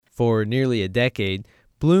For nearly a decade,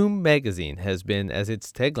 Bloom magazine has been, as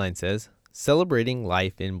its tagline says, celebrating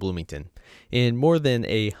life in Bloomington, in more than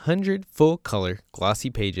 100 full-color,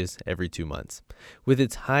 glossy pages every 2 months. With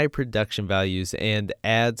its high production values and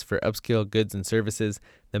ads for upscale goods and services,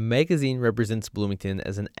 the magazine represents Bloomington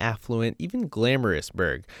as an affluent, even glamorous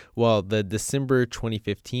burg, while the December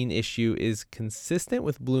 2015 issue is consistent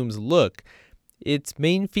with Bloom's look. Its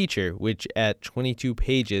main feature, which at 22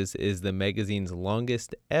 pages is the magazine's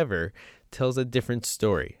longest ever, tells a different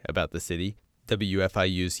story about the city.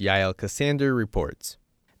 WFIU's Yael Cassander reports.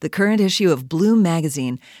 The current issue of Bloom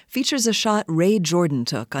magazine features a shot Ray Jordan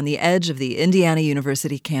took on the edge of the Indiana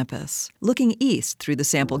University campus, looking east through the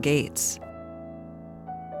sample gates.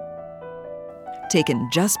 Taken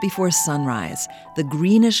just before sunrise, the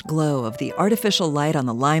greenish glow of the artificial light on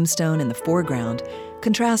the limestone in the foreground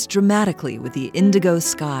contrasts dramatically with the indigo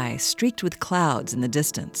sky streaked with clouds in the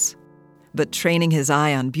distance. But training his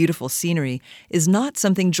eye on beautiful scenery is not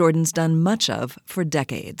something Jordan's done much of for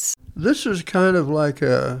decades. This is kind of like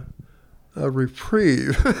a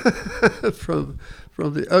reprieve from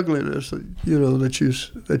the ugliness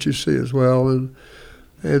that you see as well, and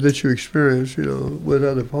that you experience, with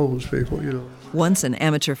other homeless people, Once an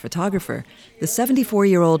amateur photographer, the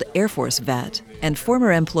 74-year-old Air Force vet and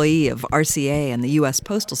former employee of RCA and the U.S.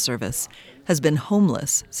 Postal Service has been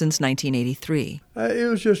homeless since 1983. It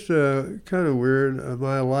was just kind of weird.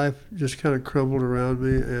 My life just kind of crumbled around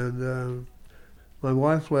me, and my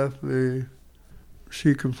wife left me.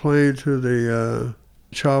 She complained to the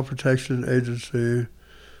Child Protection Agency,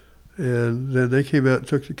 and then they came out and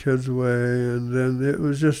took the kids away, and then it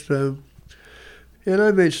was just, and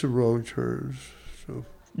I made some wrong turns. So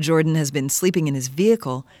Jordan has been sleeping in his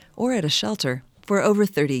vehicle or at a shelter for over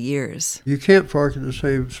 30 years. You can't park in the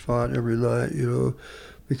same spot every night,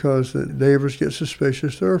 because the neighbors get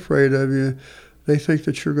suspicious. They're afraid of you. They think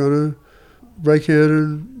that you're going to break in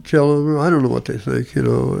and kill them. I don't know what they think,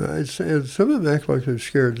 And some of them act like they're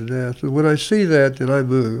scared to death. And when I see that, then I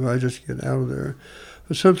move. I just get out of there.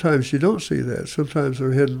 But sometimes you don't see that. Sometimes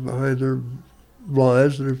they're hidden behind their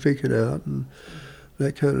blinds and they're peeking out and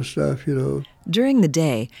that kind of stuff, During the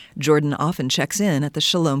day, Jordan often checks in at the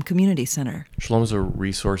Shalom Community Center. Shalom is a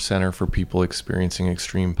resource center for people experiencing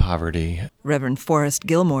extreme poverty. Reverend Forrest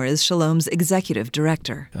Gilmore is Shalom's executive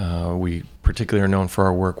director. We particularly are known for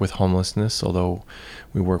our work with homelessness, although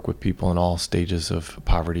we work with people in all stages of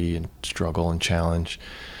poverty and struggle and challenge.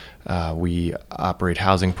 We operate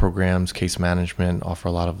housing programs, case management, offer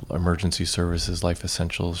a lot of emergency services, life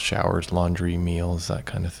essentials, showers, laundry, meals, that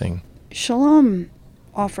kind of thing. Shalom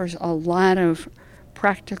offers a lot of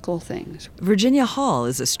practical things. Virginia Hall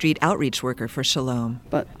is a street outreach worker for Shalom.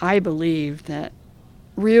 But I believe that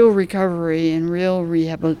real recovery and real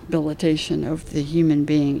rehabilitation of the human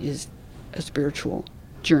being is a spiritual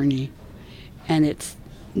journey, and it's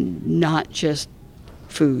not just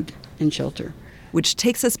food and shelter. Which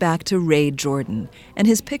takes us back to Ray Jordan and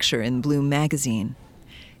his picture in Bloom magazine.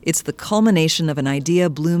 It's the culmination of an idea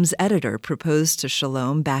Bloom's editor proposed to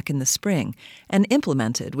Shalom back in the spring and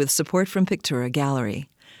implemented with support from Pictura Gallery.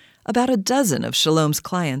 About a dozen of Shalom's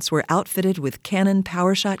clients were outfitted with Canon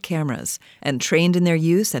PowerShot cameras and trained in their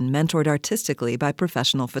use and mentored artistically by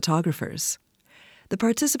professional photographers. The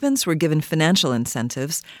participants were given financial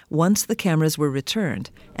incentives once the cameras were returned,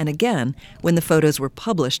 and again when the photos were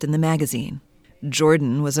published in the magazine.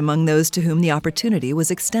 Jordan was among those to whom the opportunity was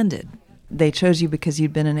extended. They chose you because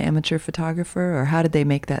you'd been an amateur photographer, or how did they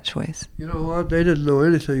make that choice? You know what? They didn't know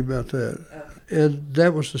anything about that. And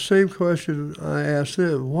that was the same question I asked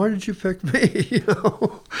them. Why did you pick me?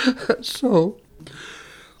 So,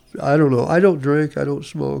 I don't know. I don't drink. I don't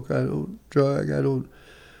smoke. I don't drug.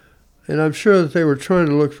 And I'm sure that they were trying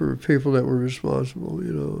to look for people that were responsible,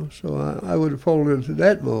 So I would have fallen into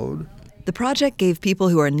that mode. The project gave people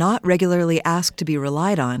who are not regularly asked to be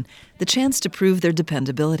relied on the chance to prove their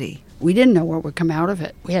dependability. We didn't know what would come out of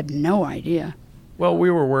it. We had no idea. Well,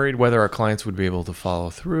 we were worried whether our clients would be able to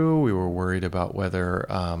follow through. We were worried about whether,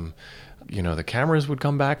 the cameras would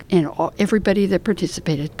come back. And everybody that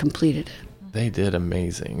participated completed it. They did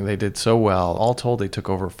amazing. They did so well. All told, they took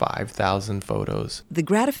over 5,000 photos. The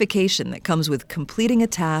gratification that comes with completing a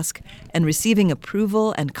task and receiving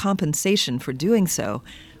approval and compensation for doing so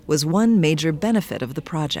was one major benefit of the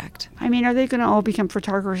project. Are they going to all become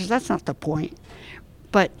photographers? That's not the point.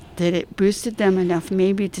 But that it boosted them enough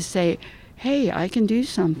maybe to say, hey, I can do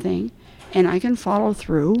something and I can follow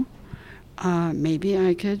through. Maybe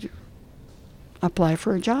I could apply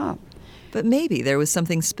for a job. But maybe there was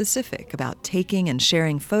something specific about taking and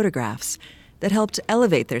sharing photographs that helped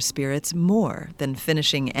elevate their spirits more than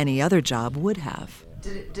finishing any other job would have.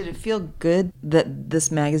 Did it feel good that this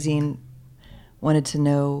magazine wanted to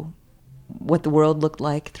know what the world looked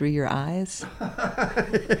like through your eyes?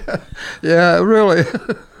 Yeah, really.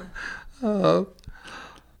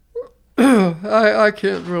 I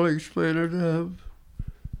can't really explain it.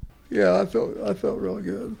 Yeah, I felt really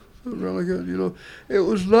good. Really good, you know. It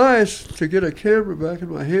was nice to get a camera back in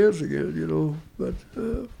my hands again, you know. But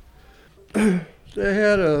they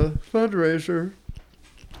had a fundraiser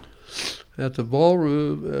at the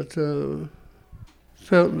ballroom at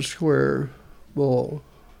Fountain Square Mall,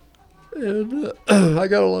 and I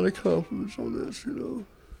got a lot of compliments on this, you know.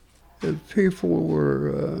 And people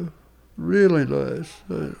were really nice.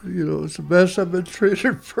 You know, it's the best I've been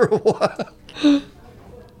treated for a while.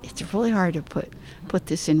 It's really hard to put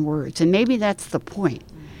this in words, and maybe that's the point.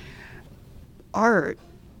 Art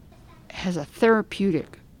has a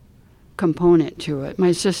therapeutic component to it.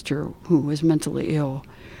 My sister, who was mentally ill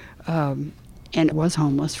and was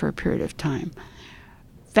homeless for a period of time,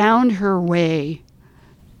 found her way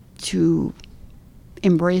to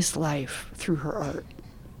embrace life through her art,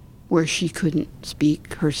 where she couldn't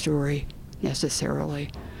speak her story necessarily,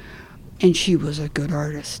 and she was a good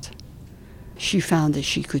artist. She found that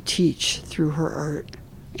she could teach through her art,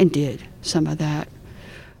 and did some of that.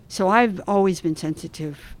 So I've always been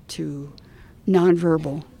sensitive to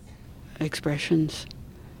nonverbal expressions,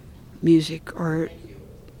 music, art,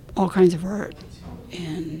 all kinds of art,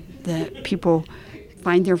 and that people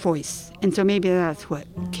find their voice. And so maybe that's what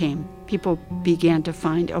came. People began to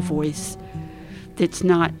find a voice that's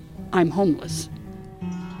not, I'm homeless.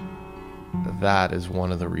 That is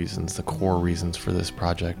one of the reasons, the core reasons for this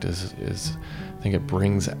project is I think it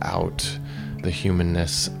brings out the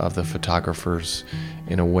humanness of the photographers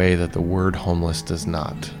in a way that the word homeless does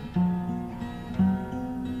not.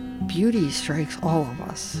 Beauty strikes all of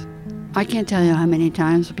us. I can't tell you how many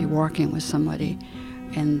times I'll be walking with somebody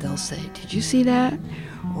and they'll say, "Did you see that?"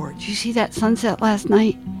 Or "Did you see that sunset last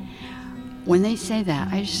night?" When they say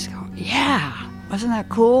that, I just go, "Yeah, wasn't that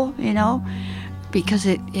cool?" You know? Because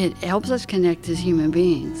it helps us connect as human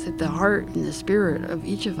beings, that the heart and the spirit of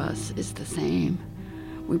each of us is the same.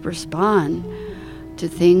 We respond to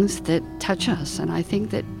things that touch us, and I think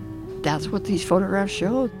that that's what these photographs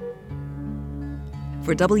showed.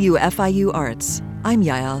 For WFIU Arts, I'm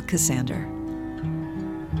Yael Cassander.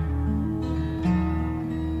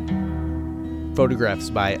 Photographs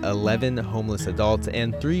by 11 homeless adults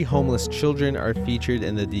and 3 homeless children are featured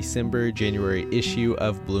in the December-January issue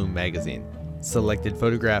of Bloom magazine. Selected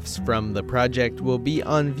photographs from the project will be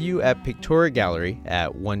on view at Pictora Gallery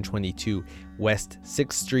at 122 West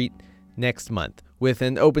 6th Street next month, with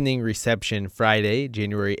an opening reception Friday,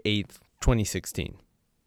 January 8th, 2016.